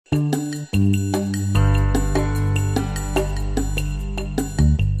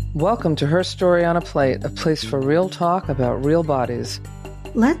Welcome to Her Story on a Plate, a place for real talk about real bodies.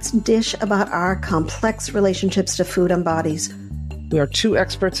 Let's dish about our complex relationships to food and bodies. We are two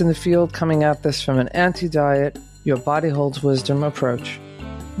experts in the field coming at this from an anti-diet, your body holds wisdom approach.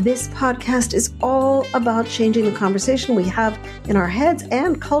 This podcast is all about changing the conversation we have in our heads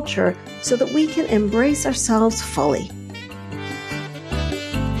and culture so that we can embrace ourselves fully.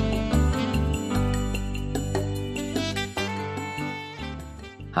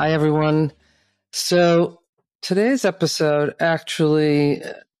 Hi, everyone. So today's episode actually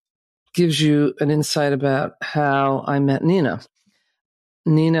gives you an insight about how I met Nina.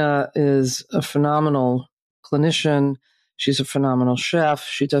 Nina is a phenomenal clinician. She's a phenomenal chef.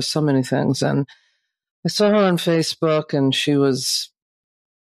 She does so many things. And I saw her on Facebook and she was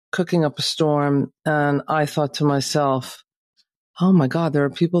cooking up a storm. And I thought to myself, oh my God, there are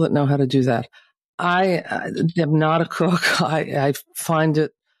people that know how to do that. I am not a cook. I find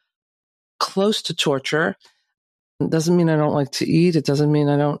it close to torture. It doesn't mean I don't like to eat. It doesn't mean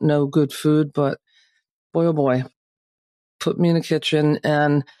I don't know good food, but boy, oh boy, put me in the kitchen.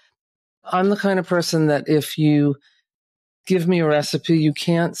 And I'm the kind of person that if you give me a recipe, you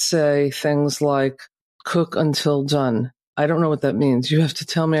can't say things like cook until done. I don't know what that means. You have to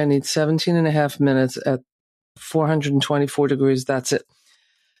tell me I need 17 and a half minutes at 424 degrees. That's it.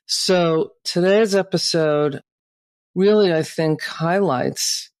 So today's episode really, I think,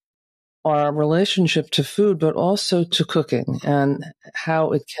 highlights our relationship to food, but also to cooking and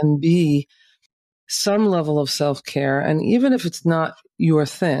how it can be some level of self-care. And even if it's not your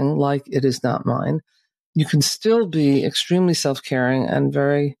thing, like it is not mine, you can still be extremely self-caring and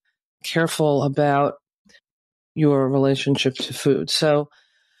very careful about your relationship to food. So,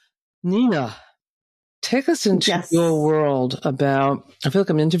 Nina, take us into your world about, I feel like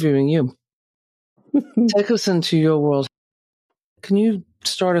I'm interviewing you. Take us into your world. Can you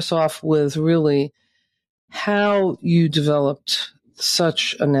start us off with really how you developed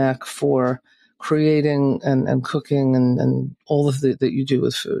such a knack for creating and cooking and all of that you do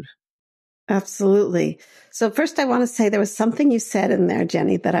with food? Absolutely. So first I want to say there was something you said in there,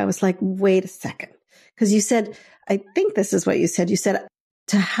 Jenny, that I was like, wait a second. Because you said, I think this is what you said. You said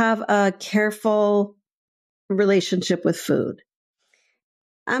to have a careful relationship with food.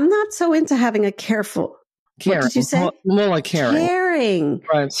 I'm not so into having a careful. Caring. What did you say? More like caring. Caring.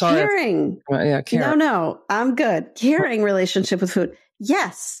 Right. Sorry. Caring. Yeah, caring. No, I'm good. Caring relationship with food.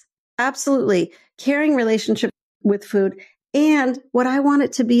 Yes, absolutely. Caring relationship with food. And what I want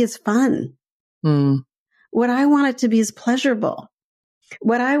it to be is fun. What I want it to be is pleasurable.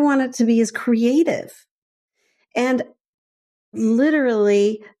 What I want it to be is creative. And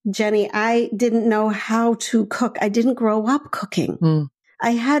literally, Jenny, I didn't know how to cook. I didn't grow up cooking.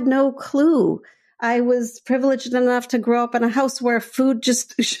 I had no clue. I was privileged enough to grow up in a house where food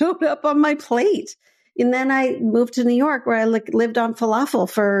just showed up on my plate. And then I moved to New York where I lived on falafel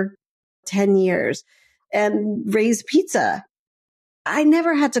for 10 years and raised pizza. I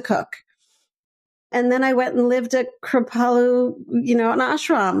never had to cook. And then I went and lived at Kripalu, an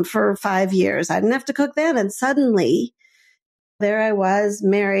ashram for 5 years. I didn't have to cook then. And suddenly there I was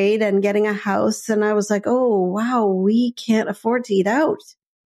married and getting a house. And I was like, oh, wow, we can't afford to eat out.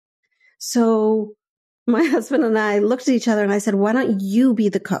 So my husband and I looked at each other and I said, why don't you be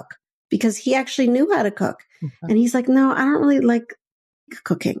the cook? Because he actually knew how to cook. And he's like, no, I don't really like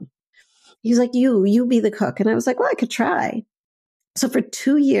cooking. He's like, you be the cook. And I was like, well, I could try. So for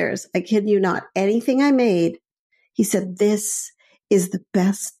 2 years, I kid you not, anything I made, he said, this is the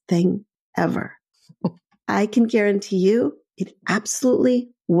best thing ever. I can guarantee you it absolutely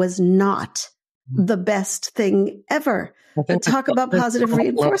was not the best thing ever. But talk about positive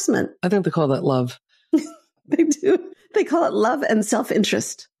reinforcement. I think they call that love. They do. They call it love and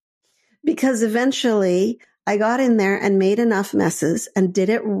self-interest. Because eventually I got in there and made enough messes and did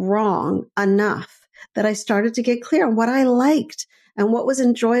it wrong enough that I started to get clear on what I liked and what was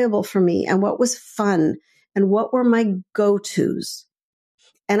enjoyable for me and what was fun and what were my go-tos.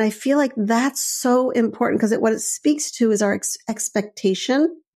 And I feel like that's so important because what it speaks to is our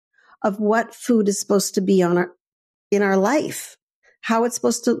expectation of what food is supposed to be in our life, how it's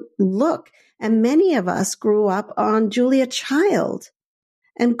supposed to look. And many of us grew up on Julia Child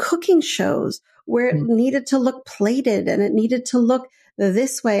and cooking shows where it needed to look plated and it needed to look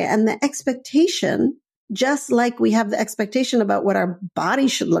this way. And the expectation, just like we have the expectation about what our body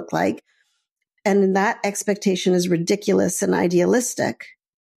should look like, and that expectation is ridiculous and idealistic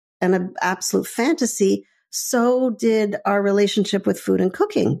and an absolute fantasy, so did our relationship with food and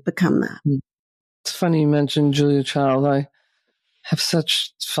cooking become that. It's funny you mentioned Julia Child. I have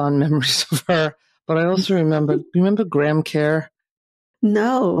such fond memories of her, but I also remember Graham Kerr?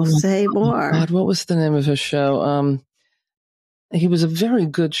 No, say more. God, what was the name of his show? He was a very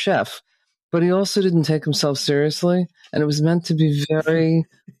good chef, but he also didn't take himself seriously. And it was meant to be very,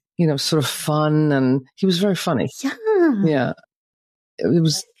 sort of fun. And he was very funny. Yeah. Yeah. It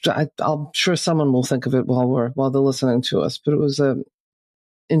was, I'm sure someone will think of it while they're listening to us, but it was a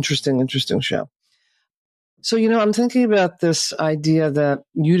interesting show. So, I'm thinking about this idea that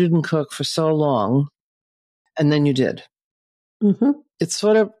you didn't cook for so long and then you did. Mm-hmm. It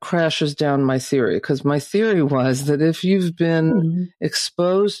sort of crashes down my theory, because my theory was that if you've been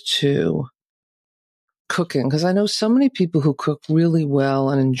exposed to cooking, because I know so many people who cook really well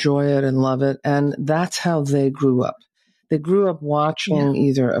and enjoy it and love it, and that's how they grew up. They grew up watching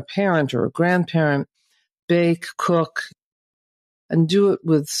either a parent or a grandparent bake, cook, and do it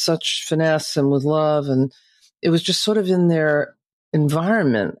with such finesse and with love. And it was just sort of in their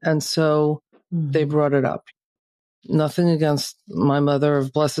environment. And so they brought it up. Nothing against my mother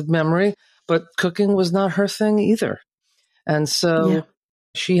of blessed memory, but cooking was not her thing either. And so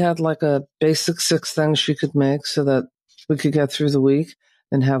she had like a basic 6 things she could make so that we could get through the week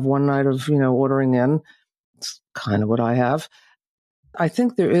and have one night of, ordering in. It's kind of what I have. I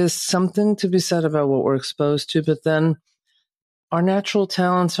think there is something to be said about what we're exposed to, but then our natural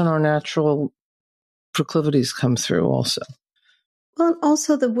talents and our natural proclivities come through also. Well, and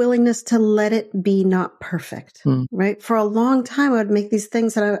also the willingness to let it be not perfect, right? For a long time, I would make these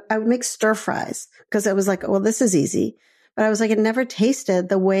things and I would make stir fries because I was like, well, this is easy. But I was like, it never tasted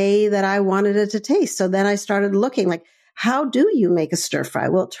the way that I wanted it to taste. So then I started looking like, how do you make a stir fry?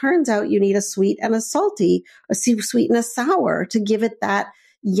 Well, it turns out you need a sweet and a salty, a sweet and a sour to give it that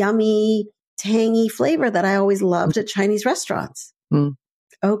yummy, tangy flavor that I always loved at Chinese restaurants.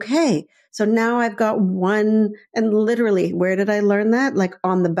 Okay. So now I've got one, and literally, where did I learn that? Like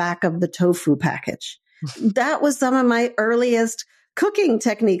on the back of the tofu package. That was some of my earliest cooking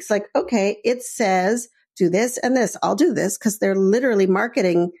techniques. Like, okay, it says do this and this. I'll do this because they're literally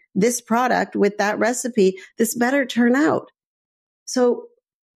marketing this product with that recipe. This better turn out. So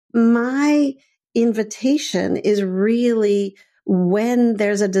my invitation is really when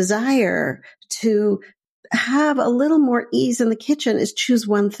there's a desire to have a little more ease in the kitchen is choose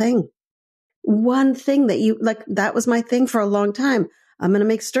one thing. One thing that you like, that was my thing for a long time. I'm going to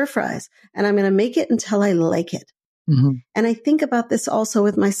make stir fries and I'm going to make it until I like it. And I think about this also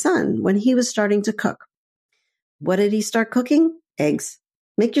with my son when he was starting to cook. What did he start cooking? Eggs.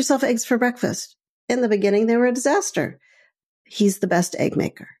 Make yourself eggs for breakfast. In the beginning, they were a disaster. He's the best egg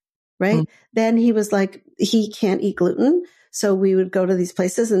maker, right? Then he was like, he can't eat gluten. So we would go to these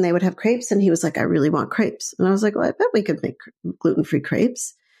places and they would have crepes. And he was like, I really want crepes. And I was like, well, I bet we could make gluten-free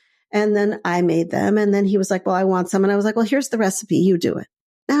crepes. And then I made them. And then he was like, well, I want some. And I was like, well, here's the recipe. You do it.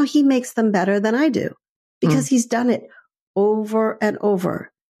 Now he makes them better than I do because he's done it over and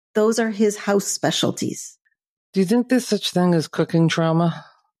over. Those are his house specialties. Do you think there's such thing as cooking trauma?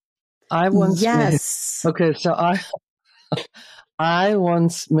 I once I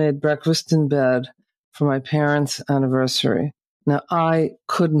once made breakfast in bed for my parents' anniversary. Now, I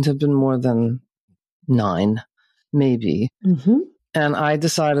couldn't have been more than 9, maybe. And I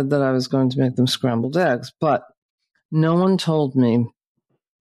decided that I was going to make them scrambled eggs, but no one told me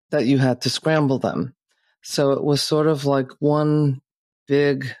that you had to scramble them. So it was sort of like one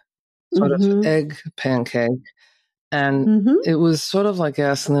big sort of egg pancake. And it was sort of like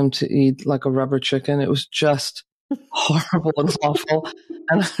asking them to eat like a rubber chicken. It was just horrible and awful.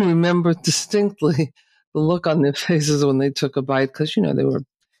 And I remember distinctly the look on their faces when they took a bite because, they were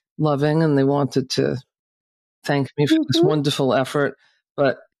loving and they wanted to thank me for this wonderful effort.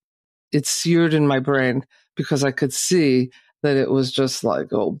 But it seared in my brain because I could see that it was just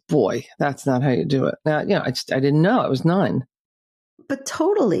like, oh boy, that's not how you do it. Now, I didn't know. I was 9. But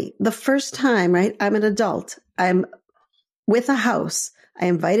totally. The first time, right? I'm an adult. I'm with a house. I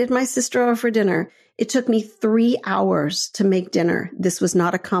invited my sister over for dinner. It took me 3 hours to make dinner. This was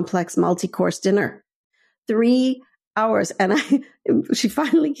not a complex multi-course dinner. 3 hours. And we're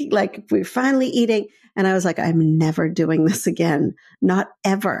finally eating. And I was like, I'm never doing this again. Not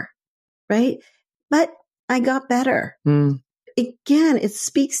ever. Right. But I got better. Again, it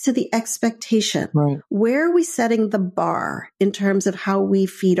speaks to the expectation. Right. Where are we setting the bar in terms of how we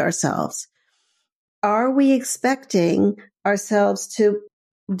feed ourselves? Are we expecting ourselves to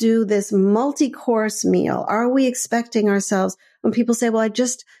do this multi-course meal? Are we expecting ourselves when people say, well,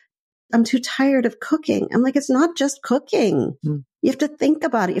 I'm too tired of cooking. I'm like, it's not just cooking. You have to think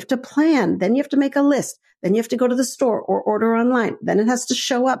about it. You have to plan. Then you have to make a list. Then you have to go to the store or order online. Then it has to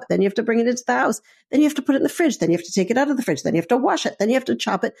show up. Then you have to bring it into the house. Then you have to put it in the fridge. Then you have to take it out of the fridge. Then you have to wash it. Then you have to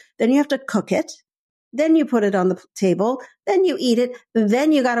chop it. Then you have to cook it. Then you put it on the table. Then you eat it.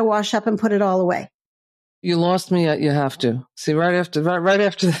 Then you got to wash up and put it all away. You lost me at you have to. See, right after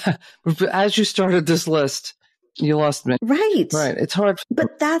that, as you started this list, you lost me. Right. Right. It's hard.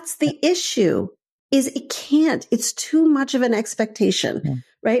 But that's the issue, is it can't. It's too much of an expectation,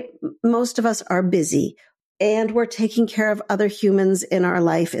 right? Most of us are busy and we're taking care of other humans in our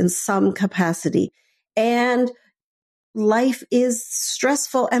life in some capacity. And life is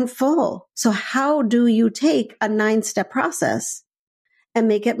stressful and full. So how do you take a 9-step process and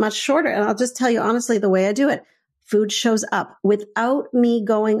make it much shorter? And I'll just tell you honestly, the way I do it, food shows up without me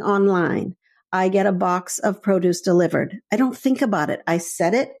going online. I get a box of produce delivered. I don't think about it. I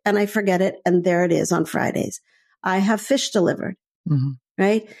set it and I forget it. And there it is on Fridays. I have fish delivered,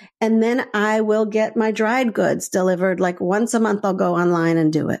 right? And then I will get my dried goods delivered. Like once a month, I'll go online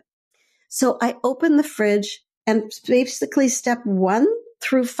and do it. So I open the fridge and basically step 1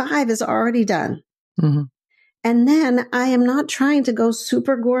 through 5 is already done. And then I am not trying to go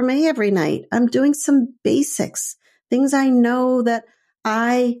super gourmet every night. I'm doing some basics, things I know that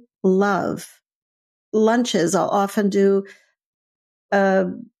I love. Lunches, I'll often do a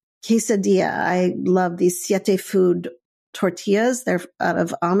quesadilla. I love these Siete Food tortillas. They're out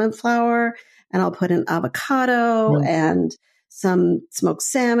of almond flour, and I'll put in avocado and some smoked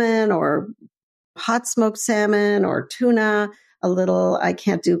salmon or hot smoked salmon or tuna, a little, I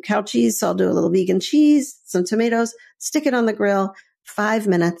can't do cow cheese, so I'll do a little vegan cheese, some tomatoes, stick it on the grill, 5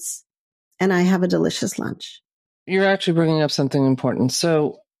 minutes, and I have a delicious lunch. You're actually bringing up something important.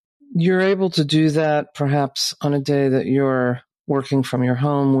 So you're able to do that perhaps on a day that you're working from your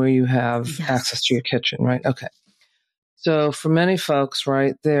home where you have access to your kitchen, right? Okay. So for many folks,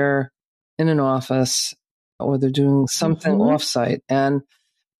 right, they're in an office or they're doing something offsite, and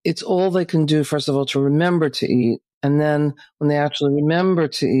it's all they can do, first of all, to remember to eat. And then when they actually remember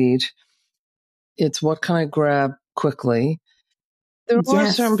to eat, it's what can I grab quickly? There are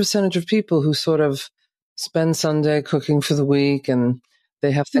a certain percentage of people who sort of spend Sunday cooking for the week and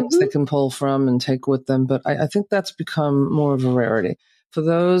they have things they can pull from and take with them. But I think that's become more of a rarity. For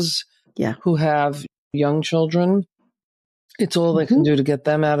those who have young children, it's all they can do to get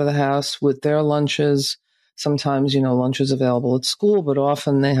them out of the house with their lunches. Sometimes, lunch is available at school, but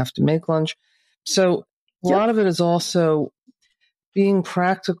often they have to make lunch. So a lot of it is also being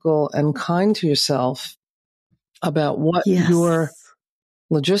practical and kind to yourself about what your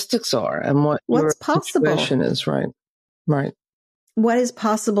logistics are and what your situation is, right? Right. What is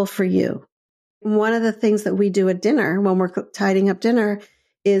possible for you? One of the things that we do at dinner when we're tidying up dinner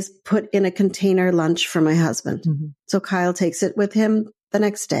is put in a container lunch for my husband. So Kyle takes it with him the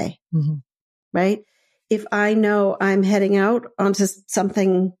next day, right? If I know I'm heading out onto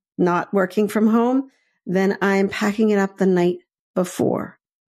something not working from home, then I'm packing it up the night before.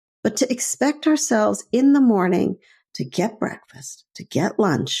 But to expect ourselves in the morning to get breakfast, to get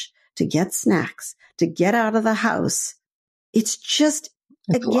lunch, to get snacks, to get out of the house, it's just,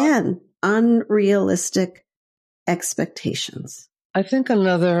 again, unrealistic expectations. I think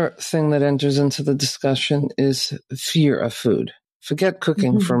another thing that enters into the discussion is fear of food. Forget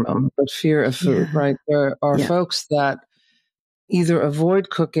cooking for a moment, but fear of food, right? There are folks that either avoid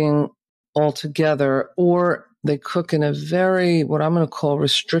cooking altogether or they cook in a very, what I'm going to call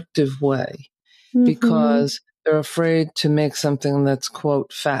restrictive way because they're afraid to make something that's,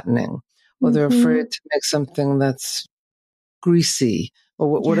 quote, fattening, or they're afraid to make something that's greasy,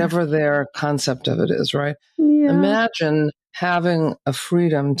 or whatever their concept of it is, right? Imagine having a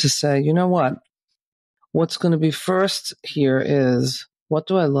freedom to say, you know what? What's going to be first here is, what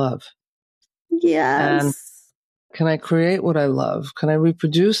do I love? And can I create what I love? Can I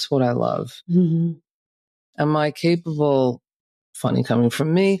reproduce what I love? Am I capable, funny coming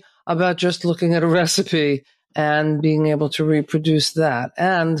from me, about just looking at a recipe and being able to reproduce that?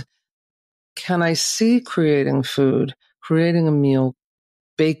 And can I see creating food, creating a meal,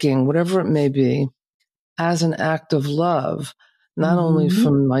 baking, whatever it may be, as an act of love, not only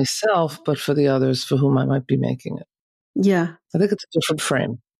for myself, but for the others for whom I might be making it? I think it's a different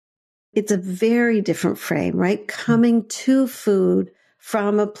frame. It's a very different frame, right? Coming to food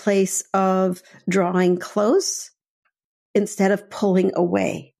from a place of drawing close instead of pulling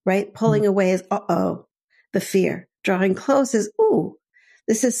away, right? Pulling away is, the fear. Drawing close is,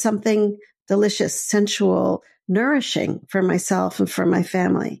 this is something delicious, sensual, nourishing for myself and for my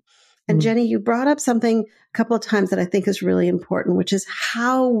family. And Jenny, you brought up something a couple of times that I think is really important, which is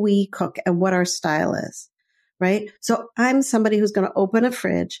how we cook and what our style is, right? So I'm somebody who's going to open a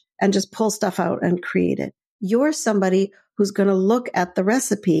fridge and just pull stuff out and create it. You're somebody who's going to look at the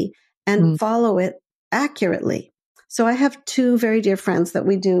recipe and follow it accurately. So I have 2 very dear friends that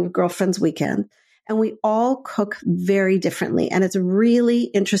we do Girlfriends Weekend, And we all cook very differently. And it's really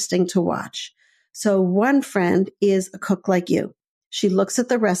interesting to watch. So one friend is a cook like you. She looks at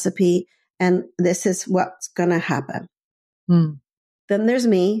the recipe and this is what's going to happen. Mm. Then there's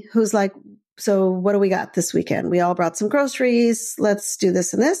me who's like, so what do we got this weekend? We all brought some groceries. Let's do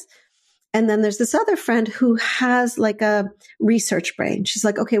this and this. And then there's this other friend who has like a research brain. She's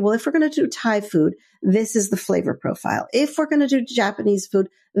like, okay, well, if we're going to do Thai food, this is the flavor profile. If we're going to do Japanese food,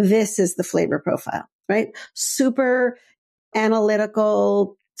 this is the flavor profile, right? Super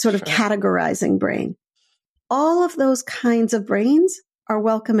analytical, sort of categorizing brain. All of those kinds of brains are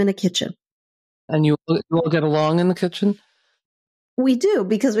welcome in a kitchen. And you all get along in the kitchen? We do,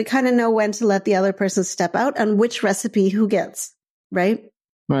 because we kind of know when to let the other person step out and which recipe who gets, right?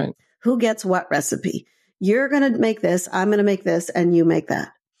 Right. Who gets what recipe? You're going to make this, I'm going to make this, and you make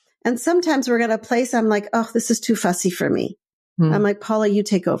that. And sometimes we're going to place, I'm like, oh, this is too fussy for me. I'm like, Paula, you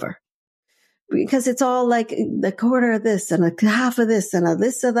take over. Because it's all like a quarter of this and a half of this and a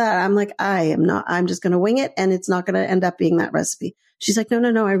this or that. I'm like, I'm just going to wing it and it's not going to end up being that recipe. She's like,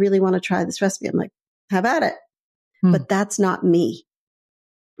 no, I really want to try this recipe. I'm like, have at it. But that's not me,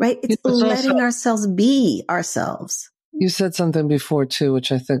 right? It's letting ourselves be ourselves. You said something before too,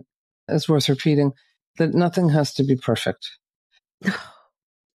 which I think is worth repeating, that nothing has to be perfect.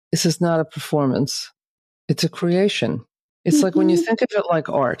 This is not a performance. It's a creation. It's like when you think of it like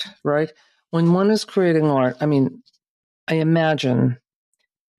art, right? When one is creating art, I mean, I imagine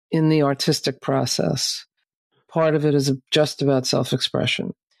in the artistic process, part of it is just about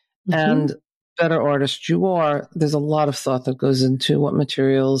self-expression. And better artist you are, there's a lot of thought that goes into what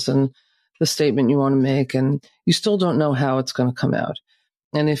materials and the statement you want to make, and you still don't know how it's going to come out.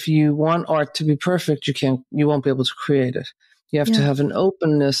 And if you want art to be perfect, you won't be able to create it. You have to have an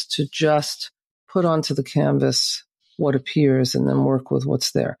openness to just put onto the canvas what appears and then work with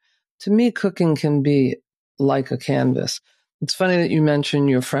what's there. To me, cooking can be like a canvas. It's funny that you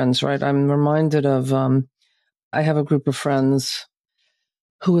mentioned your friends, right? I'm reminded of, I have a group of friends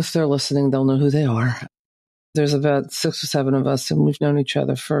who, if they're listening, they'll know who they are. There's about 6 or 7 of us, and we've known each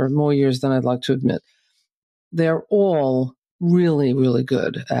other for more years than I'd like to admit. They're all really, really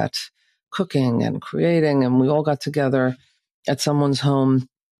good at cooking and creating, and we all got together at someone's home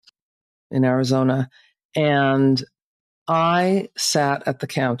in Arizona, and I sat at the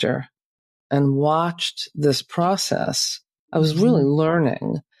counter and watched this process. I was really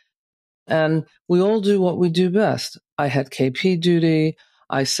learning, and we all do what we do best. I had KP duty.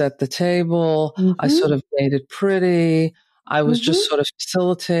 I set the table. I sort of made it pretty. I was just sort of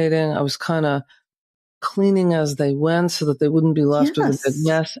facilitating. I was kind of cleaning as they went so that they wouldn't be left with a big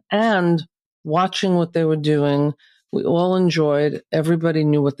mess, and watching what they were doing. We all enjoyed. Everybody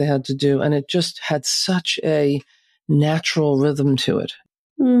knew what they had to do, and it just had such a natural rhythm to it.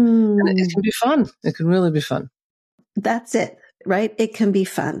 And it can be fun. It can really be fun. That's it, right? It can be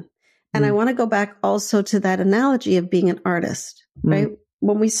fun. And I want to go back also to that analogy of being an artist, right?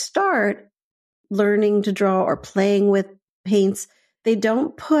 When we start learning to draw or playing with paints, they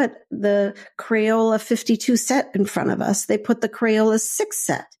don't put the Crayola 52 set in front of us. They put the Crayola 6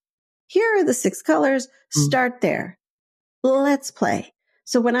 set. Here are the 6 colors. Start there. Let's play.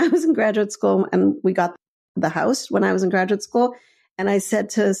 So when I was in graduate school and we got the house when I was in graduate school, and I said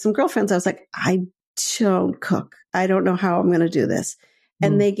to some girlfriends, I was like, I don't cook. I don't know how I'm going to do this.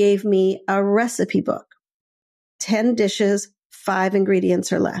 And they gave me a recipe book, 10 dishes, 5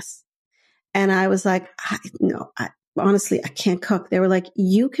 ingredients or less. And I was like, honestly, I can't cook. They were like,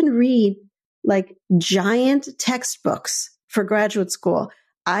 you can read like giant textbooks for graduate school.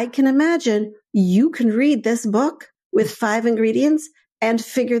 I can imagine you can read this book with 5 ingredients and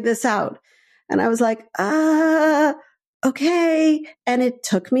figure this out. And I was like, okay. And it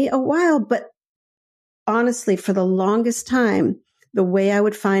took me a while, but honestly, for the longest time, the way I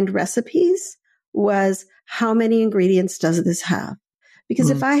would find recipes was, how many ingredients does this have? Because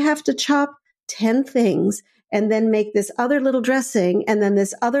if I have to chop 10 things and then make this other little dressing and then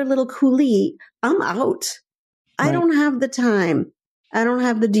this other little coulis, I'm out. I don't have the time. I don't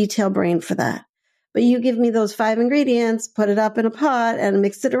have the detail brain for that. But you give me those 5 ingredients, put it up in a pot and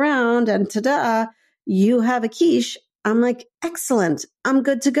mix it around, and ta-da, you have a quiche. I'm like, excellent. I'm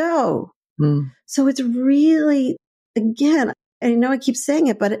good to go. So it's really, again, I know I keep saying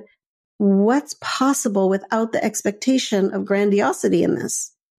it, but what's possible without the expectation of grandiosity in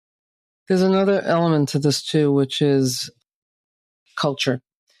this? There's another element to this too, which is culture.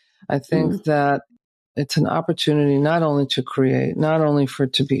 I think that it's an opportunity not only to create, not only for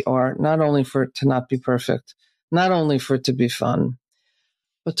it to be art, not only for it to not be perfect, not only for it to be fun,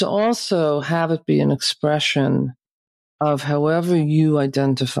 but to also have it be an expression of however you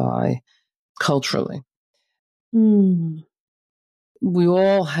identify culturally. Mm. We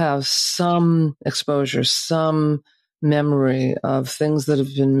all have some exposure, some memory of things that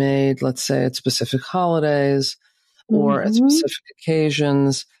have been made, let's say at specific holidays or at specific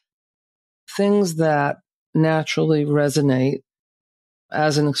occasions, things that naturally resonate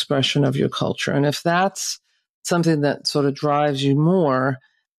as an expression of your culture. And if that's something that sort of drives you more,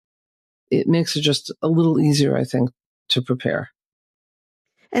 it makes it just a little easier, I think, to prepare.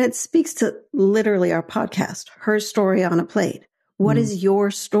 And it speaks to literally our podcast, Her Story on a Plate. What is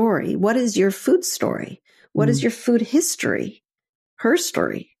your story? What is your food story? What is your food history? Her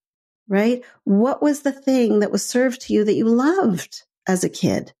story, right? What was the thing that was served to you that you loved as a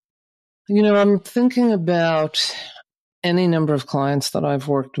kid? You know, I'm thinking about any number of clients that I've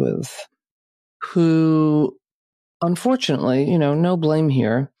worked with who, unfortunately, you know, no blame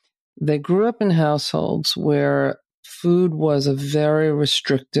here, they grew up in households where food was a very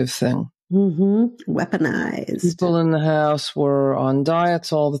restrictive thing. Weaponized. People in the house were on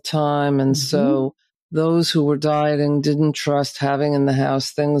diets all the time. And so those who were dieting didn't trust having in the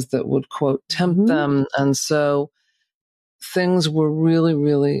house things that would, quote, tempt them. And so things were really,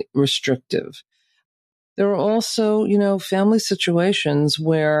 really restrictive. There are also, you know, family situations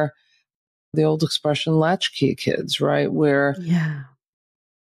where the old expression latchkey kids, right? Where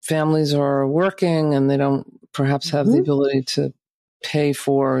families are working and they don't perhaps have the ability to pay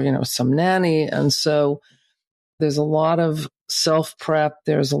for, you know, some nanny. And so there's a lot of self-prep.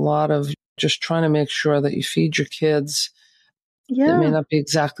 There's a lot of just trying to make sure that you feed your kids. It may not be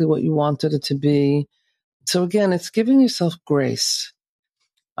exactly what you wanted it to be. So again, it's giving yourself grace.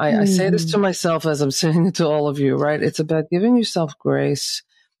 I say this to myself as I'm saying it to all of you, right? It's about giving yourself grace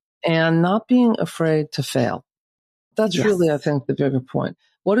and not being afraid to fail. That's really, I think, the bigger point.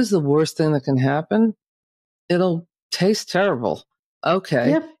 What is the worst thing that can happen? It'll taste terrible. Okay.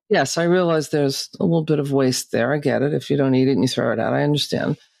 Yep. Yes, I realize there's a little bit of waste there. I get it. If you don't eat it and you throw it out, I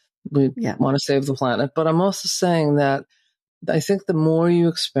understand. We want to save the planet. But I'm also saying that I think the more you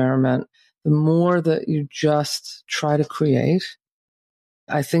experiment, the more that you just try to create,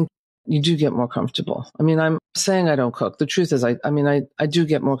 I think you do get more comfortable. I mean, I'm saying I don't cook. The truth is, I do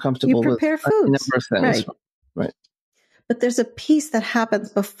get more comfortable with a number of things. Right. But there's a piece that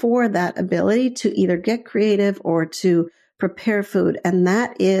happens before that ability to either get creative or to prepare food. And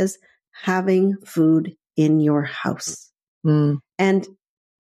that is having food in your house. And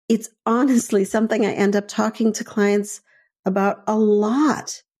it's honestly something I end up talking to clients about a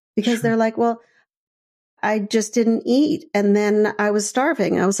lot because they're like, well, I just didn't eat. And then I was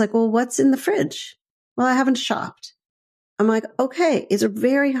starving. I was like, well, what's in the fridge? Well, I haven't shopped. I'm like, okay, it's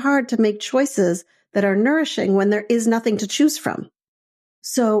very hard to make choices that are nourishing when there is nothing to choose from.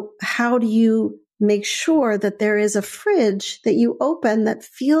 So how do you make sure that there is a fridge that you open that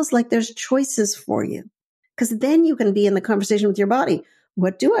feels like there's choices for you? Because then you can be in the conversation with your body.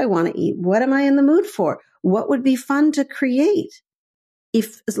 What do I want to eat? What am I in the mood for? What would be fun to create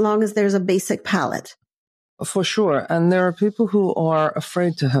as long as there's a basic palate? For sure. And there are people who are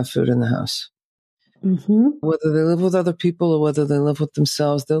afraid to have food in the house. Whether they live with other people or whether they live with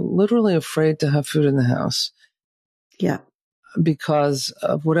themselves, they're literally afraid to have food in the house. Yeah. Because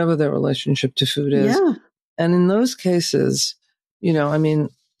of whatever their relationship to food is. Yeah. And in those cases, you know, I mean,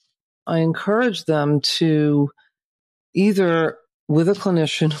 I encourage them to either with a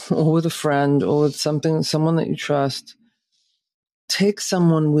clinician or with a friend or with someone that you trust, take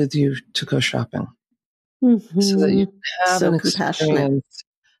someone with you to go shopping. So that you have an experience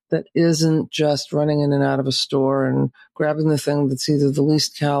that isn't just running in and out of a store and grabbing the thing that's either the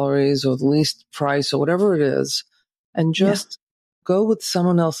least calories or the least price or whatever it is, and just go with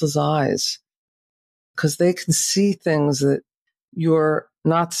someone else's eyes because they can see things that you're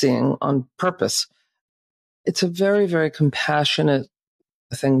not seeing on purpose. It's a very, very compassionate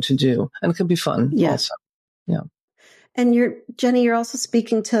thing to do, and it can be fun also. Yeah. And Jenny, you're also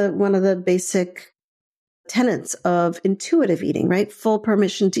speaking to one of the basic tenets of intuitive eating, right? Full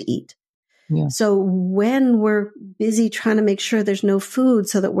permission to eat. Yeah. So when we're busy trying to make sure there's no food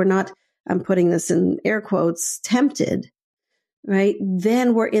so that we're not, I'm putting this in air quotes, tempted, right?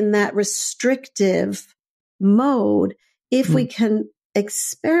 Then we're in that restrictive mode. If we can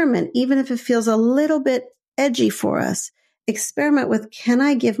experiment, even if it feels a little bit edgy for us, experiment with, can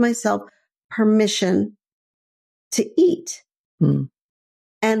I give myself permission to eat?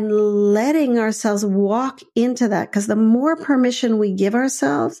 And letting ourselves walk into that. Because the more permission we give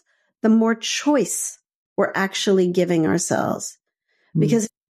ourselves, the more choice we're actually giving ourselves. Because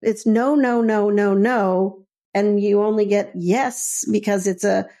it's no, no, no, no, no. And you only get yes because it's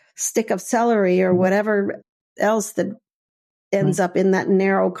a stick of celery or whatever else that ends up in that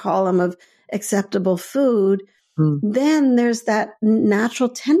narrow column of acceptable food, then there's that natural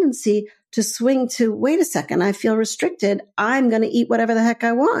tendency to swing to, wait a second, I feel restricted. I'm going to eat whatever the heck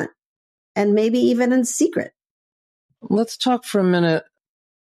I want. And maybe even in secret. Let's talk for a minute.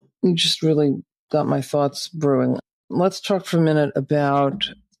 You just really got my thoughts brewing. Let's talk for a minute about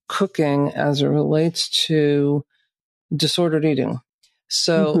cooking as it relates to disordered eating.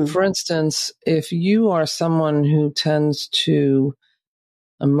 So, for instance, if you are someone who tends to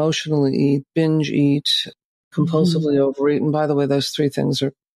emotionally eat, binge eat, compulsively overeat, and by the way, those three things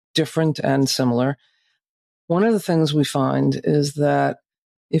are different and similar. One of the things we find is that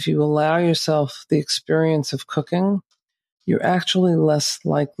if you allow yourself the experience of cooking, you're actually less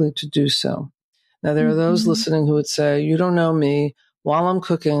likely to do so. Now, there are those listening who would say, you don't know me. While I'm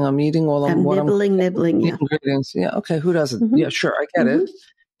cooking, I'm eating while I'm nibbling, yeah. Ingredients. Yeah, okay, who doesn't? Yeah, sure, I get it.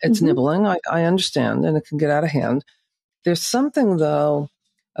 It's nibbling. I understand, and it can get out of hand. There's something, though,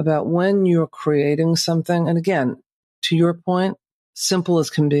 about when you're creating something, and again, to your point, simple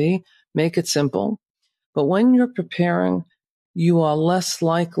as can be, make it simple. But when you're preparing, you are less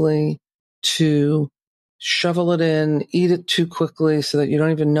likely to shovel it in, eat it too quickly so that you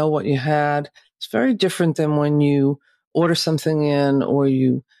don't even know what you had. It's very different than when you order something in or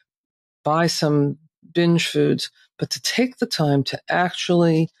you buy some binge foods. But to take the time to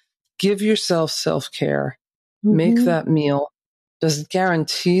actually give yourself self-care, make that meal. Does it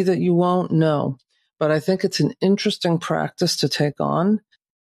guarantee that you won't? No. But I think it's an interesting practice to take on.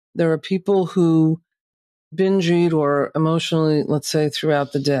 There are people who binge eat or emotionally, let's say,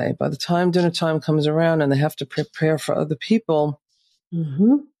 throughout the day. By the time dinner time comes around and they have to prepare for other people,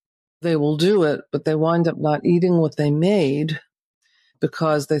 they will do it, but they wind up not eating what they made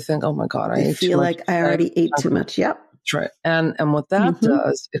because they think, oh my God, I ate too much. They feel like I already ate too much. Yep. That's right. And what that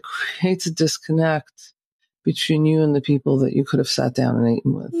does, it creates a disconnect between you and the people that you could have sat down and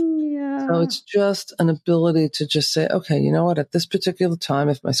eaten with. Yeah. So it's just an ability to just say, okay, you know what, at this particular time,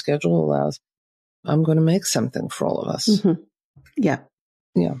 if my schedule allows, I'm going to make something for all of us. Yeah.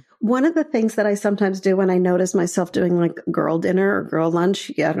 Yeah. One of the things that I sometimes do when I notice myself doing like girl dinner or girl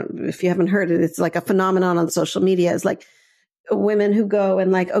lunch, if you haven't heard it, it's like a phenomenon on social media. It's like women who go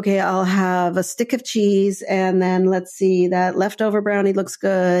and like, okay, I'll have a stick of cheese and then let's see, that leftover brownie looks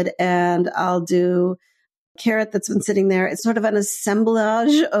good. And I'll do carrot that's been sitting there. It's sort of an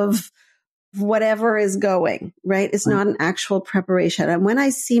assemblage of whatever is going, right? It's not an actual preparation. And when I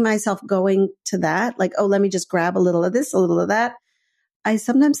see myself going to that, like, oh, let me just grab a little of this, a little of that, I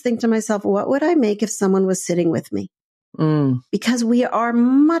sometimes think to myself, what would I make if someone was sitting with me? Because we are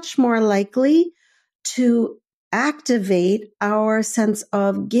much more likely to activate our sense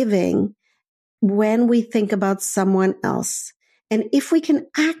of giving when we think about someone else. And if we can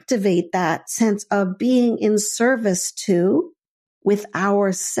activate that sense of being in service to with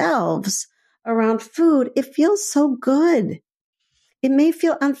ourselves around food, it feels so good. It may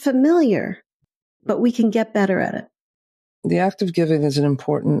feel unfamiliar, but we can get better at it. The act of giving is an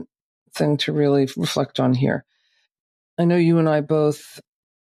important thing to really reflect on here. I know you and I both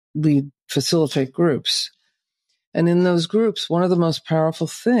facilitate groups. And in those groups, one of the most powerful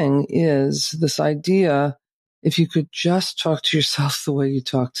thing is this idea, if you could just talk to yourself the way you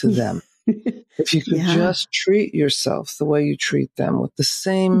talk to them, if you could just treat yourself the way you treat them with the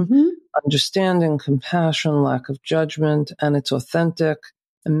same understanding, compassion, lack of judgment, and it's authentic.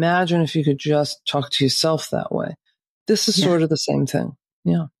 Imagine if you could just talk to yourself that way. This is sort of the same thing.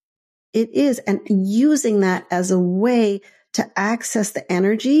 Yeah. It is. And using that as a way to access the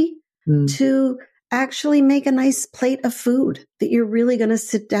energy to actually make a nice plate of food that you're really going to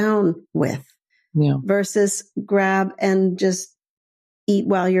sit down with versus grab and just eat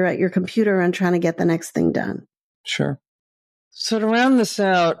while you're at your computer and trying to get the next thing done. Sure. So to round this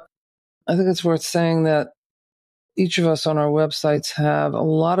out, I think it's worth saying that each of us on our websites have a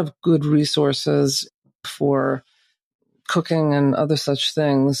lot of good resources for cooking and other such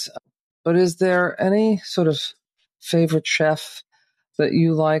things. But is there any sort of favorite chef that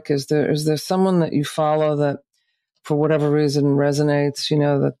you like? Is there someone that you follow that for whatever reason resonates,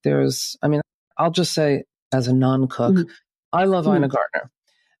 that I'll just say as a non-cook, I love Ina Gartner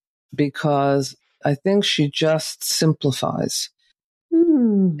because I think she just simplifies.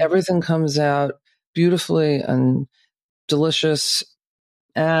 Everything comes out beautifully and delicious.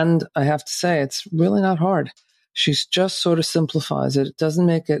 And I have to say, it's really not hard. She's just sort of simplifies it. It doesn't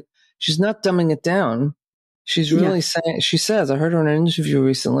make it, she's not dumbing it down. She's really saying, she says, I heard her in an interview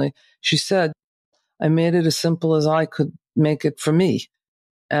recently. She said, I made it as simple as I could make it for me.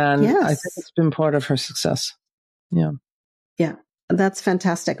 And I think it's been part of her success. Yeah. Yeah. That's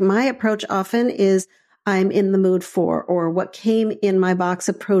fantastic. My approach often is I'm in the mood for, or what came in my box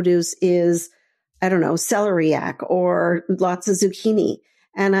of produce is, I don't know, celeriac or lots of zucchini.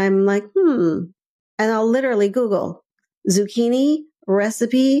 And I'm like, and I'll literally Google zucchini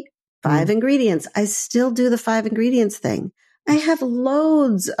recipe, 5 ingredients. I still do the 5 ingredients thing. I have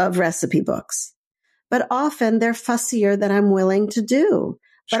loads of recipe books, but often they're fussier than I'm willing to do.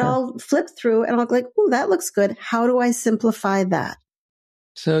 But Sure. I'll flip through and I'll be like, oh, that looks good. How do I simplify that?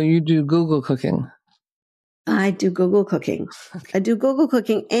 So you do Google cooking. I do Google cooking. I do Google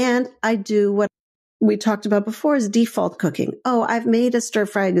cooking, and I do what we talked about before is default cooking. Oh, I've made a stir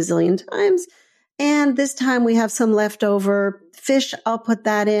fry a gazillion times, and this time we have some leftover fish. I'll put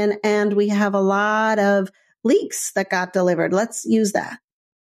that in, and we have a lot of leeks that got delivered. Let's use that.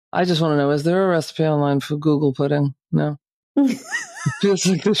 I just want to know, is there a recipe online for Google pudding? No. It feels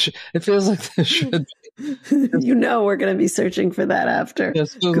like there should be. You know we're going to be searching for that after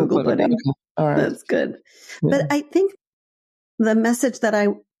Google pudding. Okay. All right. That's good. Yeah. But I think the message that I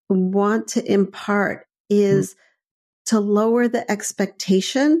want to impart is to lower the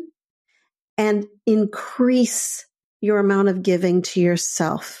expectation and increase your amount of giving to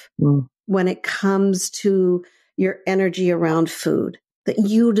yourself when it comes to your energy around food, that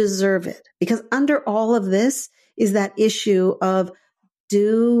you deserve it. Because under all of this is that issue of,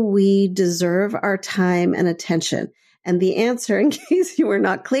 do we deserve our time and attention? And the answer, in case you were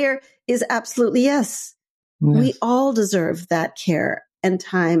not clear, is absolutely yes. We all deserve that care and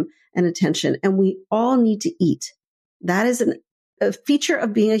time and attention, and we all need to eat. That is a feature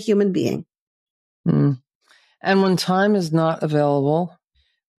of being a human being. And when time is not available,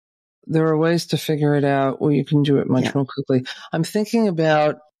 there are ways to figure it out where you can do it much more quickly. I'm thinking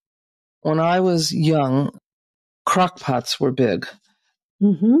about when I was young, crock pots were big.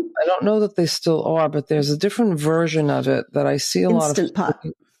 I don't know that they still are, but there's a different version of it that I see a lot of.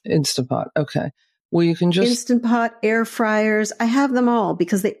 Instant Pot. Okay. Well, you can just. Instant Pot, air fryers. I have them all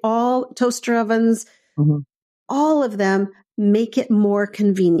because they all, toaster ovens, all of them make it more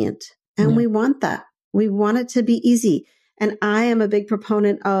convenient. And we want that. We want it to be easy. And I am a big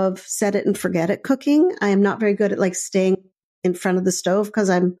proponent of set it and forget it cooking. I am not very good at staying in front of the stove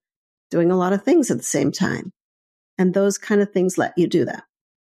because I'm doing a lot of things at the same time. And those kind of things let you do that.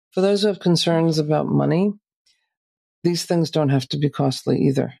 For those who have concerns about money, these things don't have to be costly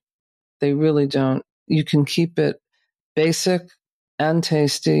either. They really don't. You can keep it basic and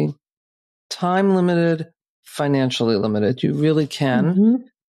tasty, time limited, financially limited. You really can.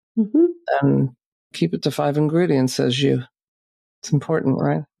 And keep it to 5 ingredients, says you. It's important,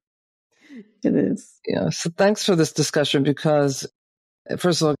 right? It is. Yeah. So thanks for this discussion, because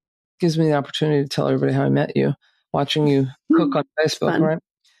first of all, it gives me the opportunity to tell everybody how I met you, watching you cook on Facebook, right?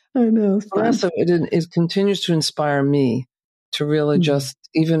 I know. Also, it continues to inspire me to really just,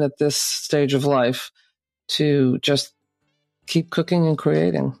 even at this stage of life, to just keep cooking and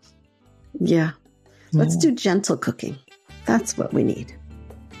creating. Yeah. Let's do gentle cooking. That's what we need.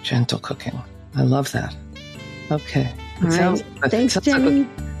 Gentle cooking. I love that. Okay. All right. Thanks, Jenny.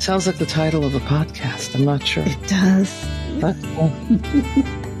 Sounds like the title of a podcast. I'm not sure. It does.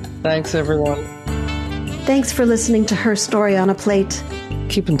 Thanks, everyone. Thanks for listening to Her Story on a Plate.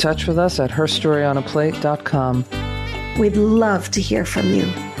 Keep in touch with us at HERStoryOnAPlate.com. We'd love to hear from you.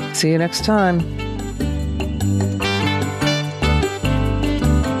 See you next time.